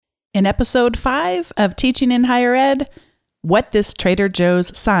In episode 5 of Teaching in Higher Ed, what this Trader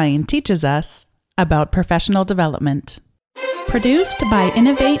Joe's sign teaches us about professional development. Produced by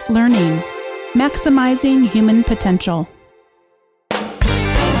Innovate Learning, maximizing human potential.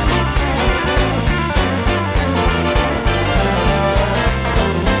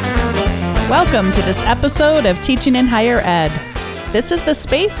 Welcome to this episode of Teaching in Higher Ed. This is the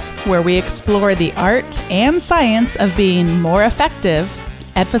space where we explore the art and science of being more effective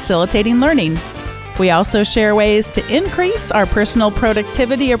at facilitating learning. We also share ways to increase our personal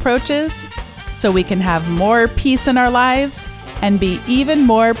productivity approaches so we can have more peace in our lives and be even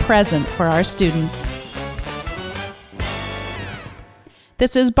more present for our students.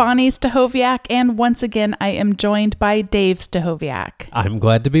 This is Bonnie Stachowiak, and once again, I am joined by Dave Stachowiak. I'm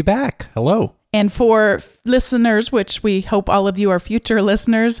glad to be back. Hello. And for listeners, which we hope all of you are future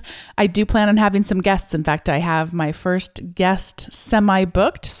listeners, I do plan on having some guests. In fact, I have my first guest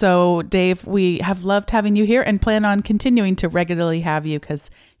semi-booked. So, Dave, we have loved having you here and plan on continuing to regularly have you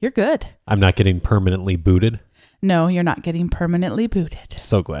because you're good. I'm not getting permanently booted. No, you're not getting permanently booted.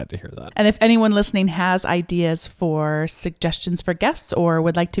 So glad to hear that. And if anyone listening has ideas for suggestions for guests or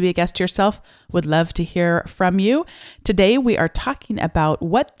would like to be a guest yourself, would love to hear from you. Today, we are talking about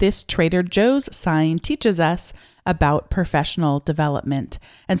what this Trader Joe's sign teaches us about professional development.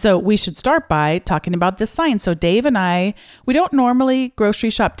 And so we should start by talking about this sign. So Dave and I, we don't normally grocery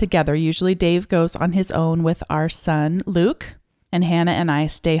shop together. Usually Dave goes on his own with our son, Luke, and Hannah and I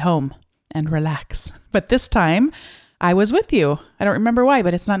stay home and relax. But this time, I was with you. I don't remember why,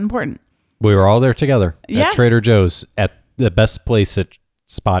 but it's not important. We were all there together Yeah. at Trader Joe's at the best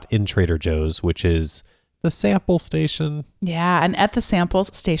spot in Trader Joe's, which is the sample station. Yeah, and at the sample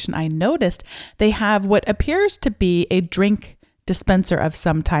station, I noticed they have what appears to be a drink dispenser of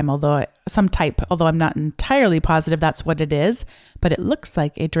some type, although I'm not entirely positive that's what it is, but it looks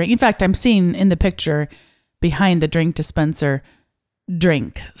like a drink. In fact, I'm seeing in the picture behind the drink dispenser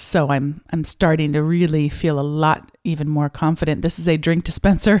drink. So I'm starting to really feel a lot even more confident. This is a drink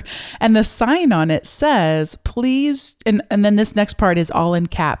dispenser, and the sign on it says, please, and then this next part is all in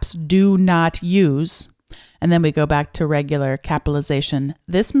caps, do not use. And then we go back to regular capitalization.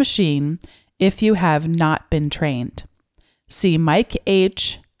 This machine, if you have not been trained. See Mike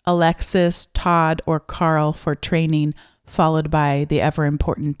H., Alexis, Todd, or Carl for training, followed by the ever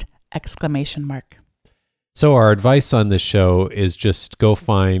important exclamation mark. So our advice on this show is just go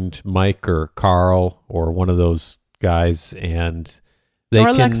find Mike or Carl or one of those guys, and Or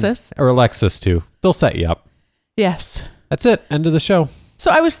Alexis too. They'll set you up. Yes. That's it. End of the show.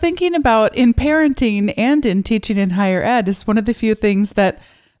 So I was thinking about in parenting and in teaching in higher ed is one of the few things that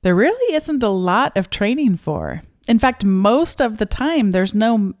there really isn't a lot of training for. In fact, most of the time there's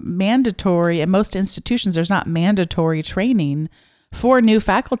no mandatory, in most institutions, there's not mandatory training for new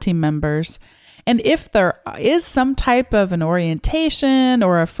faculty members. And if there is some type of an orientation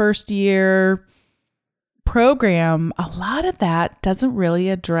or a first year program, a lot of that doesn't really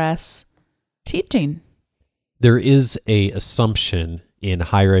address teaching. There is an assumption in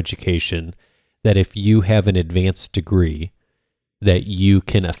higher education that if you have an advanced degree, that you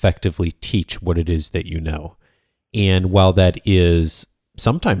can effectively teach what it is that you know. And while that is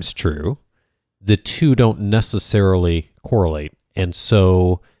sometimes true, the two don't necessarily correlate. And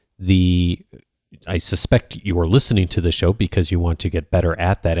so I suspect you are listening to the show because you want to get better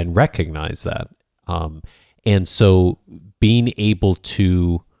at that and recognize that. And so being able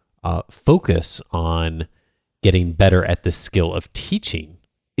to focus on getting better at the skill of teaching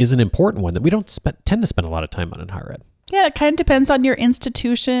is an important one that we don't tend to spend a lot of time on in higher ed. Yeah, it kind of depends on your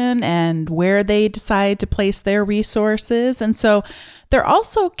institution and where they decide to place their resources. And so there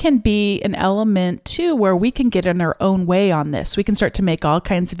also can be an element too where we can get in our own way on this. We can start to make all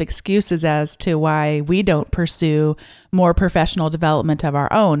kinds of excuses as to why we don't pursue more professional development of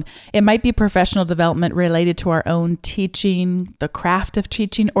our own. It might be professional development related to our own teaching, the craft of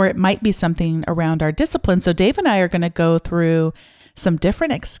teaching, or it might be something around our discipline. So Dave and I are going to go through some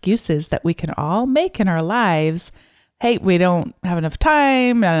different excuses that we can all make in our lives. Hey, we don't have enough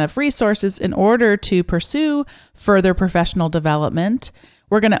time, not enough resources in order to pursue further professional development.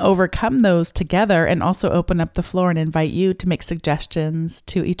 We're going to overcome those together and also open up the floor and invite you to make suggestions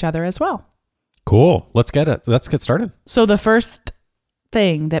to each other as well. Cool. Let's get started. So the first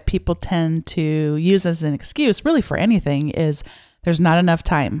thing that people tend to use as an excuse, really for anything, is there's not enough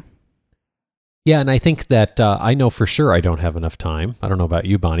time. Yeah, and I think that I know for sure I don't have enough time. I don't know about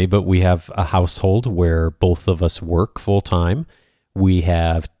you, Bonnie, but we have a household where both of us work full time. We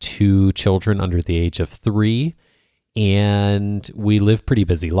have 2 children under the age of 3, and we live pretty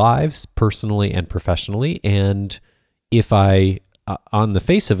busy lives, personally and professionally. And if I on the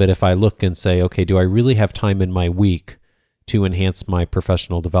face of it, if I look and say, okay, do I really have time in my week to enhance my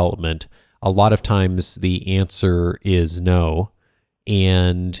professional development? A lot of times the answer is no.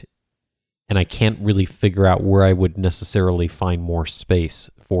 And I can't really figure out where I would necessarily find more space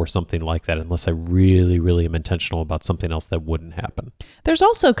for something like that unless I really, really am intentional about something else that wouldn't happen. There's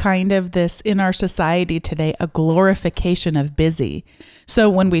also kind of this in our society today, a glorification of busy. So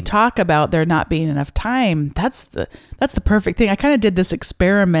when we talk about there not being enough time, that's the perfect thing. I kind of did this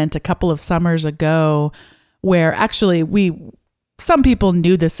experiment a couple of summers ago where actually some people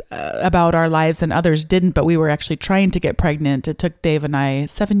knew this about our lives and others didn't, but we were actually trying to get pregnant. It took Dave and I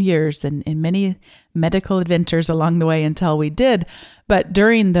 7 years and many medical adventures along the way until we did. But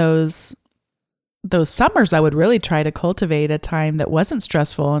during those summers, I would really try to cultivate a time that wasn't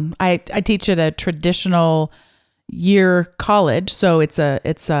stressful. And I teach at a traditional year college. So it's a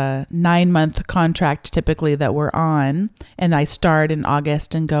 9-month contract typically that we're on. And I start in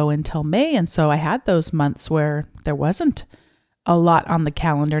August and go until May. And so I had those months where there wasn't a lot on the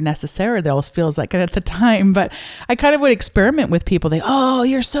calendar necessarily. That always feels like it at the time, but I kind of would experiment with people. Oh,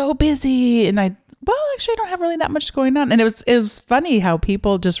 you're so busy. And actually I don't have really that much going on. And it was funny how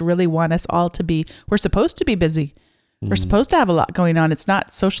people just really want us all to be, we're supposed to be busy. We're supposed to have a lot going on. It's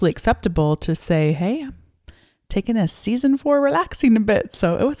not socially acceptable to say, hey, I'm taking a season for relaxing a bit.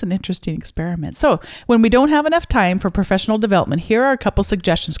 So it was an interesting experiment. So when we don't have enough time for professional development, here are a couple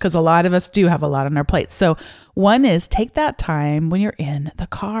suggestions because a lot of us do have a lot on our plates. So one is take that time when you're in the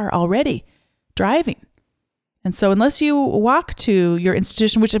car already driving. And so unless you walk to your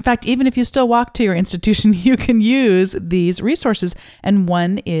institution, which in fact, even if you still walk to your institution, you can use these resources. And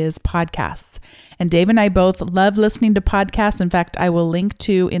one is podcasts. And Dave and I both love listening to podcasts. In fact, I will link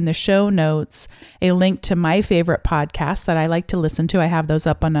to in the show notes a link to my favorite podcasts that I like to listen to. I have those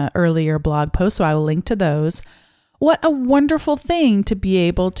up on an earlier blog post, so I will link to those. What a wonderful thing to be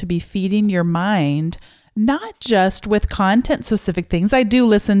able to be feeding your mind, not just with content-specific things. I do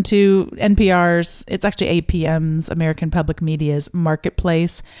listen to NPR's, it's actually APM's, American Public Media's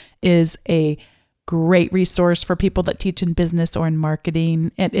Marketplace is a great resource for people that teach in business or in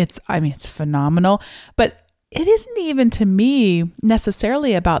marketing. It's phenomenal, but it isn't even to me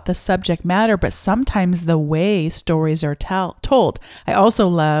necessarily about the subject matter, but sometimes the way stories are told. I also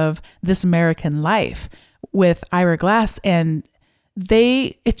love This American Life with Ira Glass, and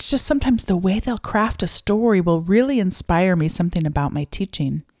it's just sometimes the way they'll craft a story will really inspire me something about my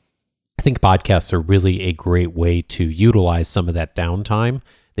teaching. I think podcasts are really a great way to utilize some of that downtime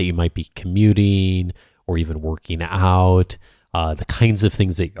that you might be commuting or even working out, the kinds of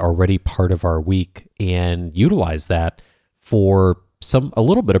things that are already part of our week, and utilize that for a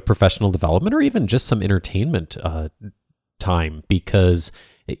little bit of professional development or even just some entertainment time, because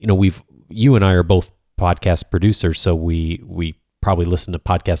you and I are both podcast producers, so we probably listen to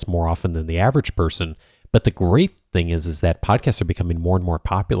podcasts more often than the average person. But the great thing is that podcasts are becoming more and more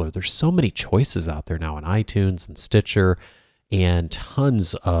popular. There's so many choices out there now on iTunes and Stitcher, and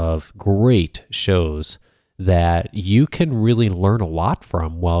tons of great shows that you can really learn a lot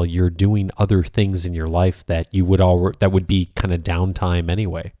from while you're doing other things in your life that that would be kind of downtime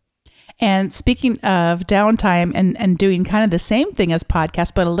anyway. And speaking of downtime and doing kind of the same thing as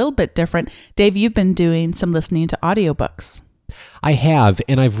podcasts, but a little bit different, Dave, you've been doing some listening to audiobooks. I have,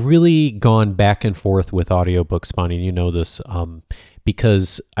 and I've really gone back and forth with audiobooks, Bonnie, and you know this,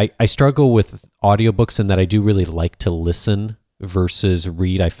 because I struggle with audiobooks in that I do really like to listen versus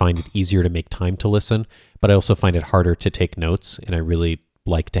read. I find it easier to make time to listen, but I also find it harder to take notes, and I really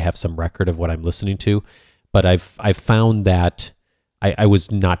like to have some record of what I'm listening to. But I've found that I was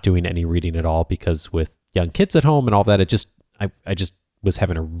not doing any reading at all, because with young kids at home and all that, I just was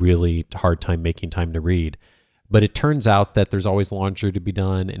having a really hard time making time to read. But it turns out that there's always laundry to be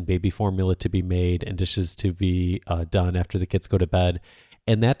done and baby formula to be made and dishes to be done after the kids go to bed.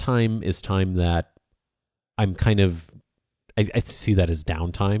 And that time is time that I'm kind of, I see that as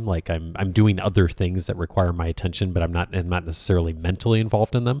downtime. Like I'm doing other things that require my attention, but I'm not necessarily mentally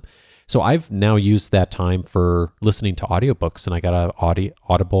involved in them. So I've now used that time for listening to audiobooks, and I got a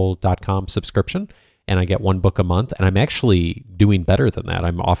audible.com subscription, and I get one book a month, and I'm actually doing better than that.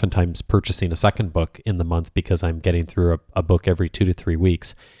 I'm oftentimes purchasing a second book in the month because I'm getting through a book every 2 to 3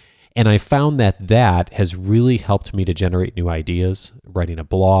 weeks. And I found that has really helped me to generate new ideas, writing a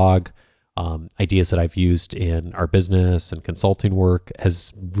blog, ideas that I've used in our business and consulting work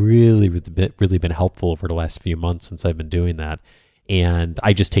has really been helpful over the last few months since I've been doing that. And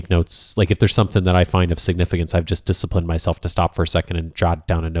I just take notes. Like if there's something that I find of significance, I've just disciplined myself to stop for a second and jot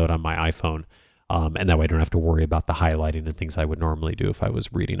down a note on my iPhone. And that way I don't have to worry about the highlighting and things I would normally do if I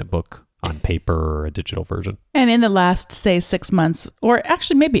was reading a book on paper or a digital version. And in the last, say, 6 months, or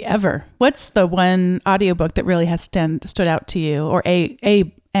actually maybe ever, what's the one audiobook that really has stood out to you, or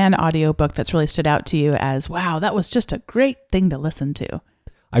an audiobook that's really stood out to you as, wow, that was just a great thing to listen to?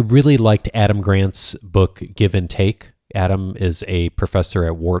 I really liked Adam Grant's book, Give and Take. Adam is a professor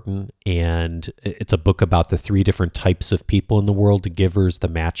at Wharton, and it's a book about the 3 different types of people in the world, the givers, the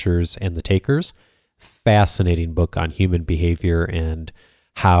matchers, and the takers. Fascinating book on human behavior and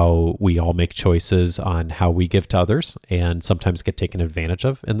how we all make choices on how we give to others and sometimes get taken advantage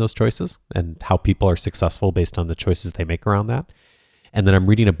of in those choices, and how people are successful based on the choices they make around that. And then I'm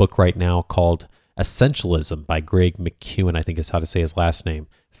reading a book right now called Essentialism by Greg McKeown, I think is how to say his last name.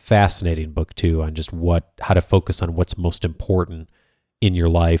 Fascinating book too, on just how to focus on what's most important in your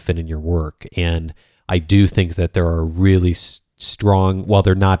life and in your work. And I do think that there are really strong, while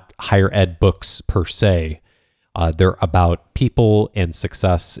they're not higher ed books per se, they're about people and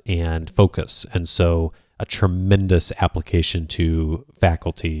success and focus. And so a tremendous application to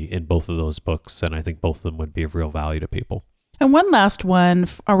faculty in both of those books. And I think both of them would be of real value to people. And one last one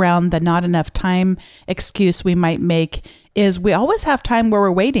around the not enough time excuse we might make is we always have time where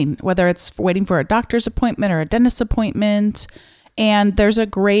we're waiting, whether it's waiting for a doctor's appointment or a dentist appointment. And there's a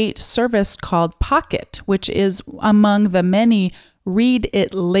great service called Pocket, which is among the many read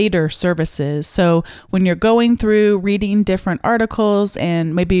it later services. So when you're going through reading different articles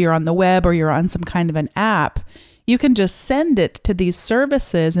and maybe you're on the web or you're on some kind of an app, you can just send it to these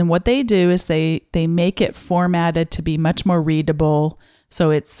services. And what they do is they make it formatted to be much more readable.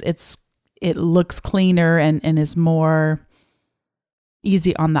 So it looks cleaner and is more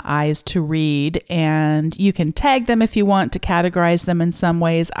easy on the eyes to read. And you can tag them if you want to categorize them in some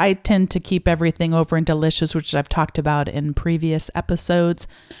ways. I tend to keep everything over in Delicious, which I've talked about in previous episodes.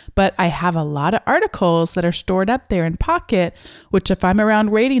 But I have a lot of articles that are stored up there in Pocket, which if I'm around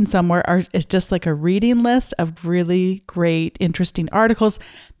reading somewhere is just like a reading list of really great, interesting articles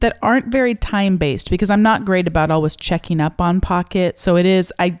that aren't very time-based, because I'm not great about always checking up on Pocket. So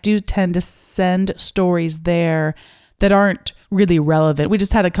I do tend to send stories there that aren't really relevant. We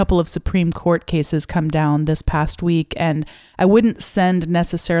just had a couple of Supreme Court cases come down this past week, and I wouldn't send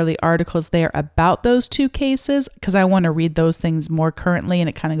necessarily articles there about those 2 cases because I want to read those things more currently and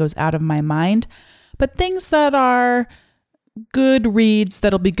it kind of goes out of my mind. But things that are good reads,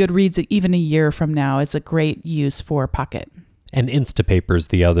 that'll be good reads even a year from now, is a great use for Pocket. And Instapaper is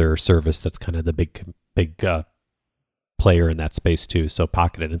the other service that's kind of the big player in that space too. So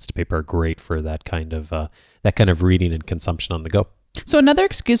Pocket and Instapaper are great for that kind of reading and consumption on the go. So another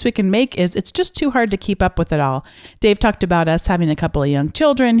excuse we can make is it's just too hard to keep up with it all. Dave talked about us having a couple of young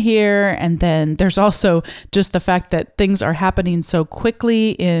children here, and then there's also just the fact that things are happening so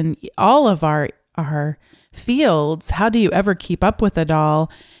quickly in all of our fields. How do you ever keep up with it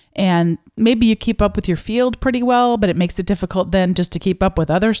all? And maybe you keep up with your field pretty well, but it makes it difficult then just to keep up with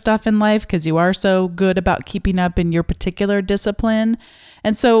other stuff in life because you are so good about keeping up in your particular discipline.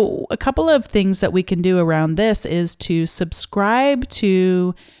 And so a couple of things that we can do around this is to subscribe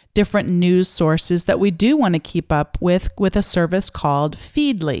to different news sources that we do want to keep up with a service called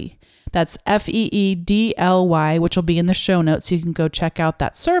Feedly. That's Feedly, which will be in the show notes. You can go check out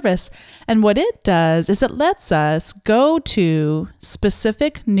that service. And what it does is it lets us go to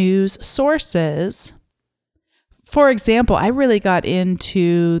specific news sources. For example, I really got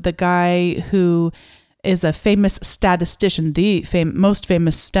into the guy who is a famous statistician, the most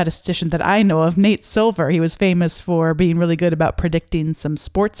famous statistician that I know of, Nate Silver. He was famous for being really good about predicting some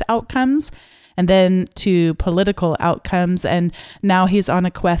sports outcomes, and then to political outcomes. And now he's on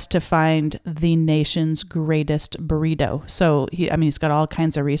a quest to find the nation's greatest burrito. So he's got all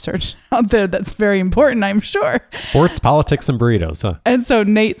kinds of research out there that's very important, I'm sure. Sports, politics, and burritos, huh? And so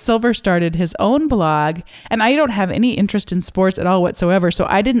Nate Silver started his own blog, and I don't have any interest in sports at all whatsoever. So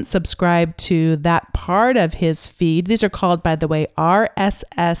I didn't subscribe to that part of his feed. These are called, by the way,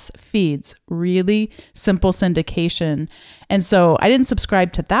 RSS feeds, really simple syndication. And so I didn't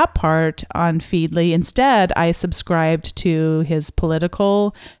subscribe to that part on Feedly. Instead, I subscribed to his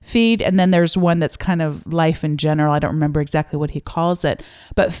political feed. And then there's one that's kind of life in general. I don't remember exactly what he calls it.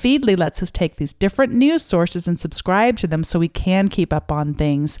 But Feedly lets us take these different news sources and subscribe to them so we can keep up on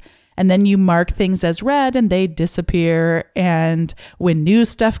things. And then you mark things as read and they disappear. And when new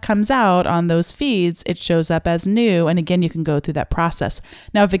stuff comes out on those feeds, it shows up as new. And again, you can go through that process.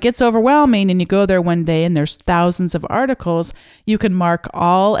 Now, if it gets overwhelming and you go there one day and there's thousands of articles, you can mark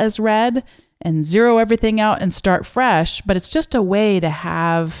all as read and zero everything out and start fresh. But it's just a way to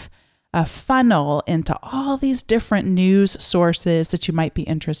have a funnel into all these different news sources that you might be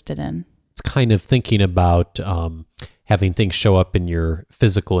interested in. It's kind of thinking about having things show up in your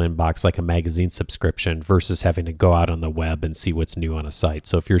physical inbox like a magazine subscription versus having to go out on the web and see what's new on a site.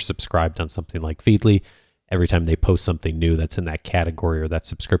 So if you're subscribed on something like Feedly, every time they post something new that's in that category or that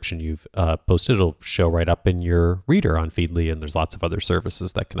subscription you've posted, it'll show right up in your reader on Feedly, and there's lots of other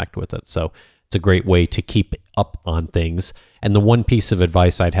services that connect with it. So it's a great way to keep up on things. And the one piece of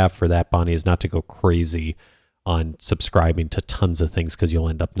advice I'd have for that, Bonnie, is not to go crazy on subscribing to tons of things because you'll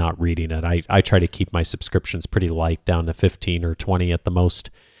end up not reading it. I try to keep my subscriptions pretty light, down to 15 or 20 at the most.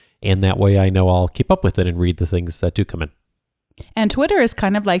 And that way I know I'll keep up with it and read the things that do come in. And Twitter is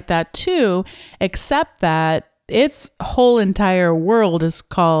kind of like that too, except that its whole entire world is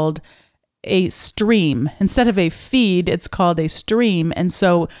called a stream. Instead of a feed, it's called a stream. And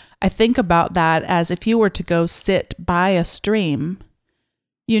so I think about that as if you were to go sit by a stream,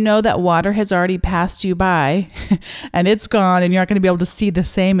 you know that water has already passed you by and it's gone, and you're not going to be able to see the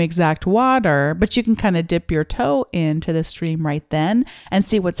same exact water, but you can kind of dip your toe into the stream right then and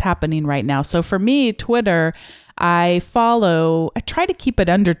see what's happening right now. So for me, Twitter, I try to keep it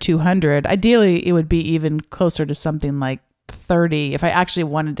under 200. Ideally, it would be even closer to something like 30 if I actually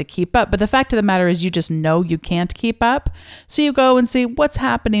wanted to keep up. But the fact of the matter is you just know you can't keep up. So you go and see what's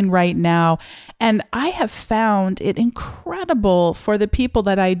happening right now. And I have found it incredible for the people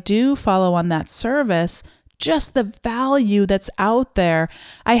that I do follow on that service, just the value that's out there.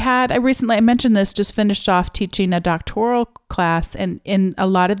 I mentioned this, just finished off teaching a doctoral class, and a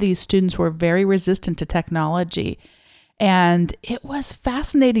lot of these students were very resistant to technology. And it was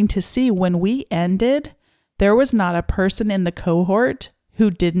fascinating to see when we ended, there was not a person in the cohort who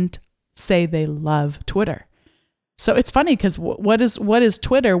didn't say they love Twitter. So it's funny because what is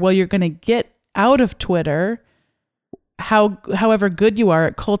Twitter? Well, you're going to get out of Twitter however good you are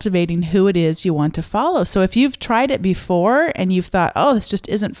at cultivating who it is you want to follow. So if you've tried it before and you've thought, oh, this just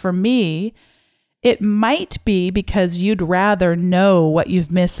isn't for me, it might be because you'd rather know what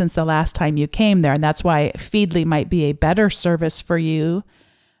you've missed since the last time you came there. And that's why Feedly might be a better service for you.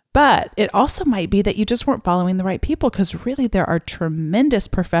 But it also might be that you just weren't following the right people, because really there are tremendous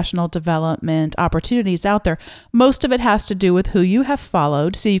professional development opportunities out there. Most of it has to do with who you have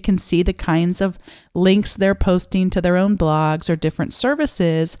followed, so you can see the kinds of links they're posting to their own blogs or different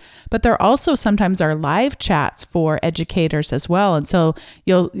services. But there also sometimes are live chats for educators as well. And so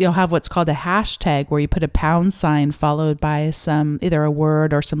you'll have what's called a hashtag, where you put a # followed by some either a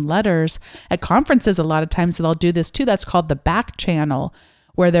word or some letters. At conferences, a lot of times they'll do this too. That's called the back channel,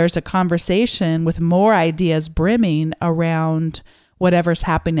 where there's a conversation with more ideas brimming around whatever's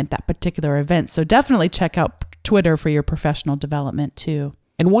happening at that particular event. So definitely check out Twitter for your professional development too.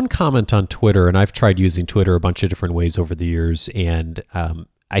 And one comment on Twitter, and I've tried using Twitter a bunch of different ways over the years, and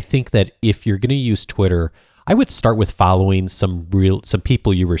I think that if you're going to use Twitter, I would start with following some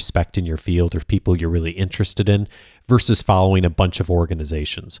people you respect in your field or people you're really interested in, versus following a bunch of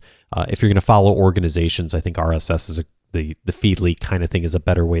organizations. If you're going to follow organizations, I think RSS is the Feedly kind of thing is a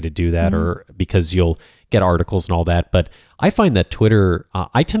better way to do that, or because you'll get articles and all that. But I find that Twitter,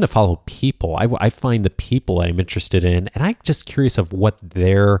 I tend to follow people. I find the people I'm interested in, and I'm just curious of what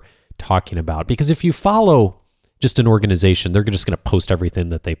they're talking about. Because if you follow just an organization, they're just going to post everything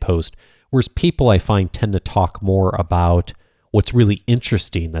that they post. Whereas people, I find, tend to talk more about what's really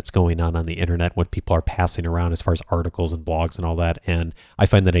interesting that's going on the internet, what people are passing around as far as articles and blogs and all that. And I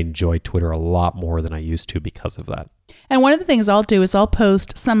find that I enjoy Twitter a lot more than I used to because of that. And one of the things I'll do is I'll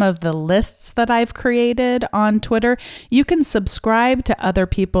post some of the lists that I've created on Twitter. You can subscribe to other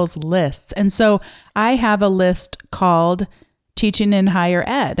people's lists. And so I have a list called Teaching in Higher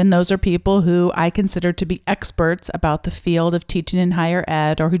Ed. And those are people who I consider to be experts about the field of teaching in higher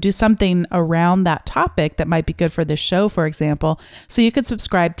ed, or who do something around that topic that might be good for this show, for example. So you could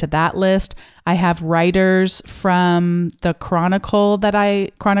subscribe to that list. I have writers from the Chronicle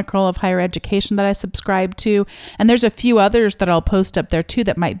of Higher Education that I subscribe to. And there's a few others that I'll post up there too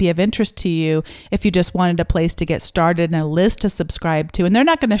that might be of interest to you if you just wanted a place to get started and a list to subscribe to. And they're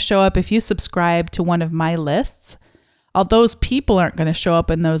not going to show up if you subscribe to one of my lists. All those people aren't going to show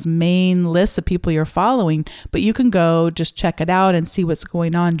up in those main lists of people you're following, but you can go just check it out and see what's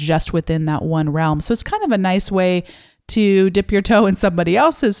going on just within that one realm. So it's kind of a nice way to dip your toe in somebody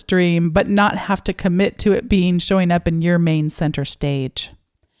else's stream, but not have to commit to it showing up in your main center stage.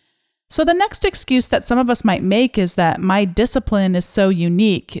 So the next excuse that some of us might make is that my discipline is so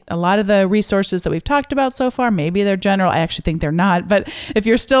unique. A lot of the resources that we've talked about so far, maybe they're general. I actually think they're not. But if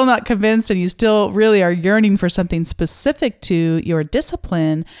you're still not convinced and you still really are yearning for something specific to your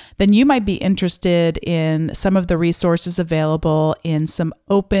discipline, then you might be interested in some of the resources available in some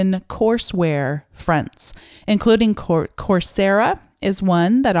open courseware fronts, including Coursera is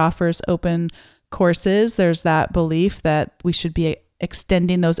one that offers open courses. There's that belief that we should be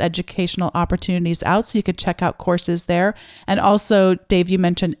extending those educational opportunities out. So you could check out courses there. And also, Dave, you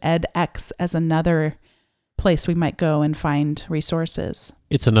mentioned edX as another place we might go and find resources.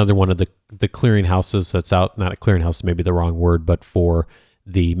 It's another one of the clearinghouses that's out, not a clearinghouse, maybe the wrong word, but for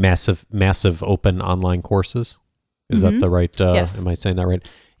the massive open online courses. Is that the right, yes. Am I saying that right?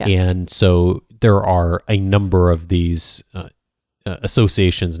 Yes. And so there are a number of these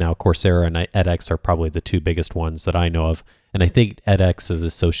associations now. Coursera and edX are probably the two biggest ones that I know of. And I think edX is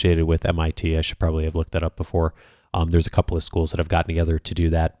associated with MIT. I should probably have looked that up before. There's a couple of schools that have gotten together to do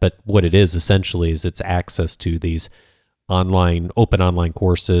that. But what it is essentially is it's access to these open online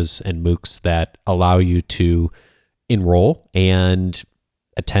courses and MOOCs that allow you to enroll and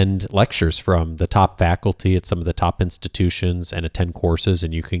attend lectures from the top faculty at some of the top institutions and attend courses,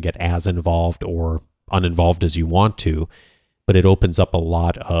 and you can get as involved or uninvolved as you want to. But it opens up a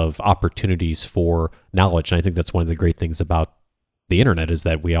lot of opportunities for knowledge. And I think that's one of the great things about the internet is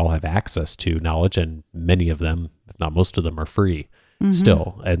that we all have access to knowledge, and many of them, if not most of them, are free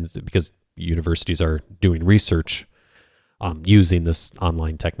still. And because universities are doing research using this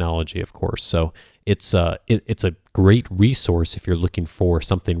online technology, of course. So it's a great resource if you're looking for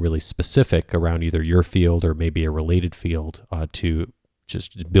something really specific around either your field or maybe a related field to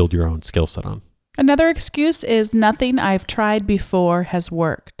just build your own skill set on. Another excuse is nothing I've tried before has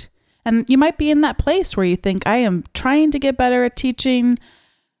worked. And you might be in that place where you think, I am trying to get better at teaching.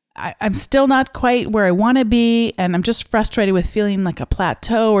 I'm still not quite where I want to be. And I'm just frustrated with feeling like a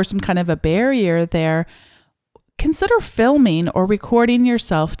plateau or some kind of a barrier there. Consider filming or recording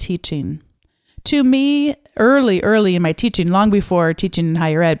yourself teaching. To me, early in my teaching, long before teaching in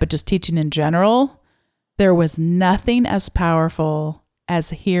higher ed, but just teaching in general, there was nothing as powerful as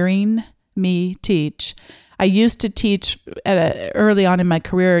hearing me teach. I used to teach early on in my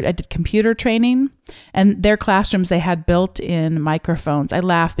career. I did computer training, and their classrooms, they had built-in microphones. I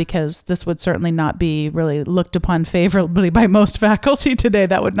laugh because this would certainly not be really looked upon favorably by most faculty today.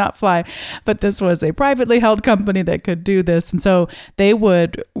 That would not fly. But this was a privately held company that could do this. And so they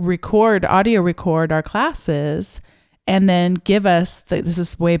would audio record our classes and then give us, this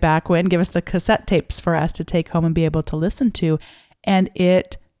is way back when, give us the cassette tapes for us to take home and be able to listen to. And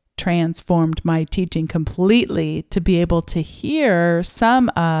it transformed my teaching completely to be able to hear some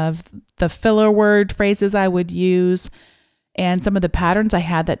of the filler word phrases I would use and some of the patterns I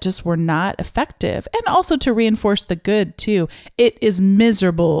had that just were not effective, and also to reinforce the good too. It is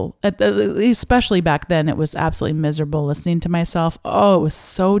miserable, especially back then. It was absolutely miserable listening to myself. Oh, it was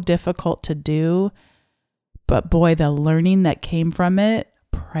so difficult to do, but boy, the learning that came from it,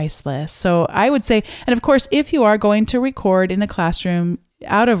 priceless. So I would say, and of course, if you are going to record in a classroom,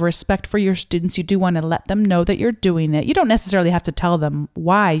 out of respect for your students, you do want to let them know that you're doing it. You don't necessarily have to tell them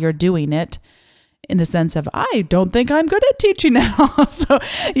why you're doing it in the sense of, I don't think I'm good at teaching at all. So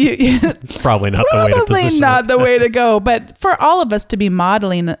it's probably not the way to position it. Probably not the way to go. But for all of us to be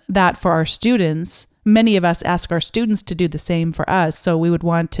modeling that for our students, many of us ask our students to do the same for us. So we would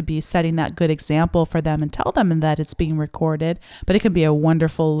want to be setting that good example for them and tell them that it's being recorded. But it can be a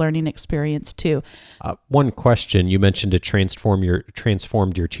wonderful learning experience too. One question, you mentioned it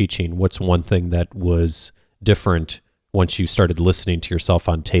transformed your teaching. What's one thing that was different once you started listening to yourself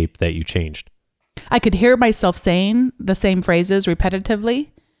on tape that you changed? I could hear myself saying the same phrases repetitively.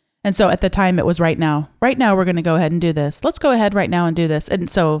 And so at the time it was right now. Right now we're going to go ahead and do this. Let's go ahead right now and do this. And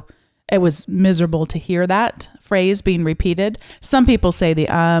so it was miserable to hear that phrase being repeated. Some people say the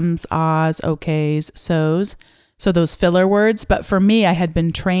ums, ahs, okays, so's. So those filler words. But for me, I had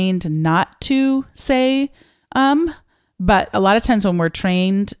been trained not to say but a lot of times when we're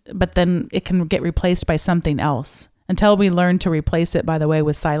trained, but then it can get replaced by something else. Until we learn to replace it, by the way,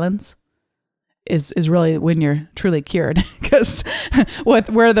 with silence is really when you're truly cured. Because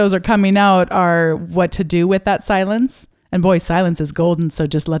where those are coming out are what to do with that silence. And boy, silence is golden, so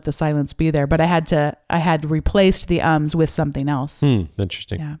just let the silence be there. But I had replaced the ums with something else.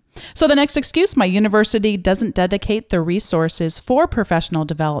 Interesting. Yeah. So the next excuse, my university doesn't dedicate the resources for professional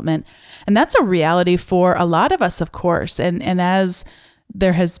development. And that's a reality for a lot of us, of course. And as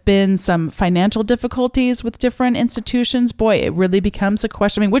there has been some financial difficulties with different institutions, boy, it really becomes a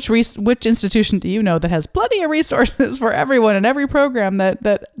question. I mean, which institution do you know that has plenty of resources for everyone and every program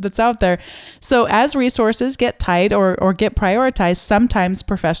that's out there? So as resources get tight or get prioritized, sometimes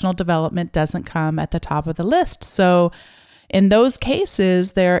professional development doesn't come at the top of the list. So in those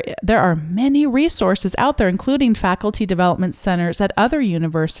cases, there are many resources out there, including faculty development centers at other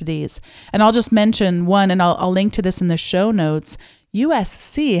universities. And I'll just mention one, and I'll link to this in the show notes.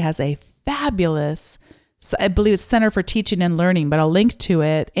 USC has a fabulous I believe it's Center for Teaching and Learning, but I'll link to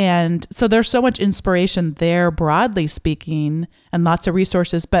it. And so there's so much inspiration there, broadly speaking, and lots of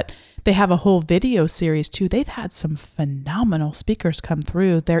resources, but they have a whole video series too. They've had some phenomenal speakers come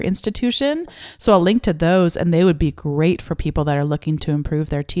through their institution. So I'll link to those, and they would be great for people that are looking to improve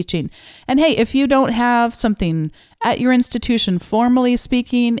their teaching. And hey, if you don't have something at your institution, formally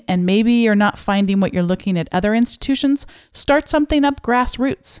speaking, and maybe you're not finding what you're looking at other institutions, start something up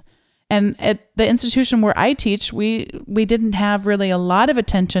grassroots. And at the institution where I teach, we didn't have really a lot of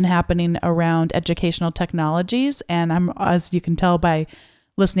attention happening around educational technologies. And I'm, as you can tell by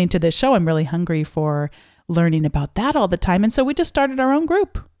listening to this show, I'm really hungry for learning about that all the time. And so we just started our own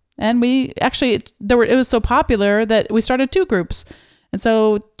group. And we actually, it was so popular that we started 2 groups. And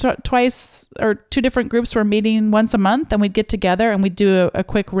so twice or 2 different groups were meeting once a month, and we'd get together and we'd do a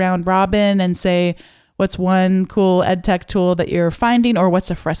quick round robin and say, what's one cool ed tech tool that you're finding, or what's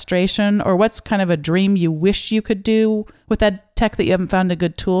a frustration, or what's kind of a dream you wish you could do with ed tech that you haven't found a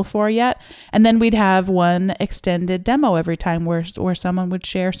good tool for yet. And then we'd have one extended demo every time where someone would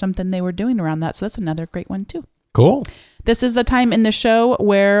share something they were doing around that. So that's another great one too. Cool. This is the time in the show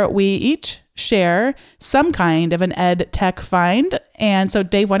where we each share some kind of an ed tech find. And so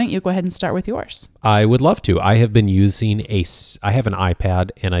Dave, why don't you go ahead and start with yours? I would love to. I have been using I have an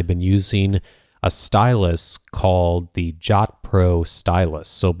iPad, and I've been using a stylus called the Jot Pro stylus.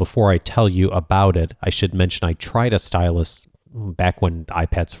 So before I tell you about it, I should mention I tried a stylus back when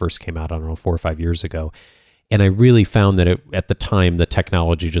iPads first came out, I don't know, 4 or 5 years ago. And I really found that at the time, the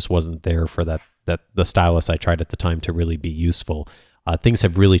technology just wasn't there for that the stylus I tried at the time to really be useful. Things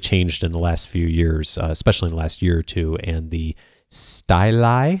have really changed in the last few years, especially in the last year or two. And the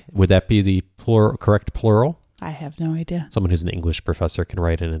styli, would that be the correct plural? I have no idea. Someone who's an English professor can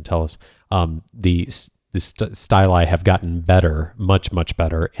write in and tell us. The styli have gotten better, much, much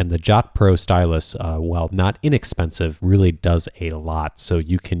better. And the Jot Pro stylus, while not inexpensive, really does a lot. So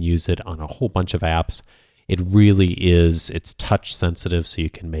you can use it on a whole bunch of apps. It really is, it's touch sensitive, so you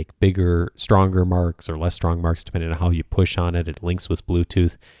can make bigger, stronger marks or less strong marks depending on how you push on it. It links with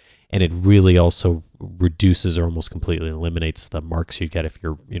Bluetooth. And it really also reduces or almost completely eliminates the marks you get if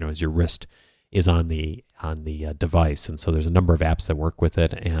as your wrist is on the device. And so there's a number of apps that work with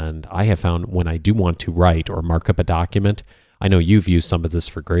it. And I have found when I do want to write or mark up a document, I know you've used some of this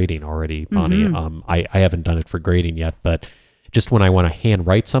for grading already, Bonnie. Mm-hmm. I haven't done it for grading yet, but just when I want to hand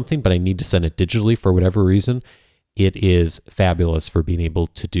write something, but I need to send it digitally for whatever reason, it is fabulous for being able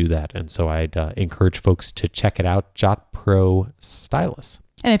to do that. And so I'd encourage folks to check it out, Jot Pro stylus.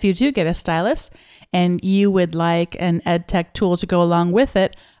 And if you do get a stylus and you would like an ed tech tool to go along with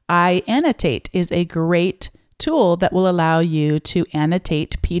it, iAnnotate is a great tool that will allow you to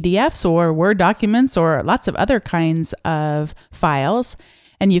annotate PDFs or Word documents or lots of other kinds of files.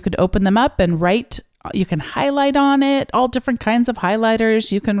 And you could open them up and write. You can highlight on it, all different kinds of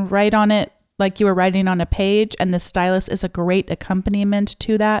highlighters. You can write on it like you were writing on a page, and the stylus is a great accompaniment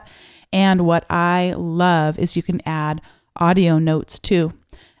to that. And what I love is you can add audio notes too.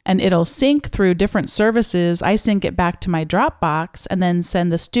 And it'll sync through different services. I sync it back to my Dropbox and then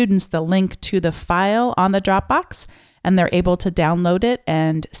send the students the link to the file on the Dropbox, and they're able to download it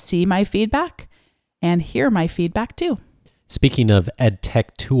and see my feedback and hear my feedback too. Speaking of ed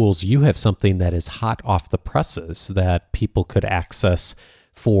tech tools, you have something that is hot off the presses that people could access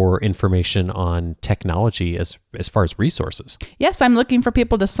for information on technology as far as resources. Yes, I'm looking for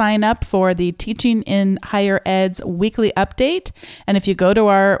people to sign up for the Teaching in Higher Ed's weekly update. And if you go to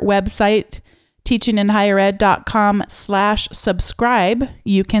our website, teachinginhighered.com/subscribe,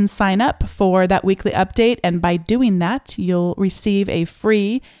 you can sign up for that weekly update. And by doing that, you'll receive a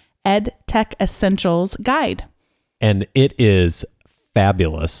free Ed Tech Essentials guide. And it is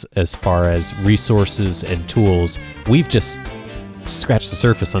fabulous as far as resources and tools. We've just scratched the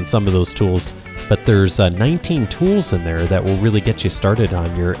surface on some of those tools, but there's 19 tools in there that will really get you started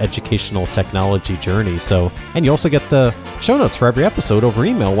on your educational technology journey. So, and you also get the show notes for every episode over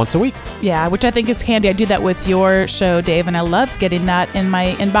email once a week. Yeah, which I think is handy. I do that with your show, Dave, and I loved getting that in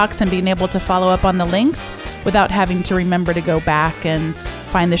my inbox and being able to follow up on the links without having to remember to go back and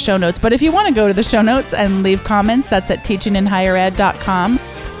find the show notes. But if you want to go to the show notes and leave comments, that's at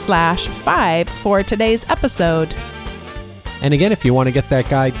teachinginhighered.com/5 for today's episode. And again, if you want to get that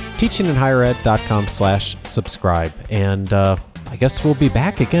guide, teachinginhighered.com/subscribe. And I guess we'll be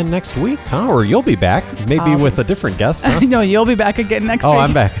back again next week, huh? Or you'll be back, maybe with a different guest, huh? No, you'll be back again next week. Oh,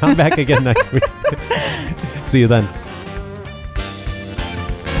 I'm back. I'm back again next week. See you then.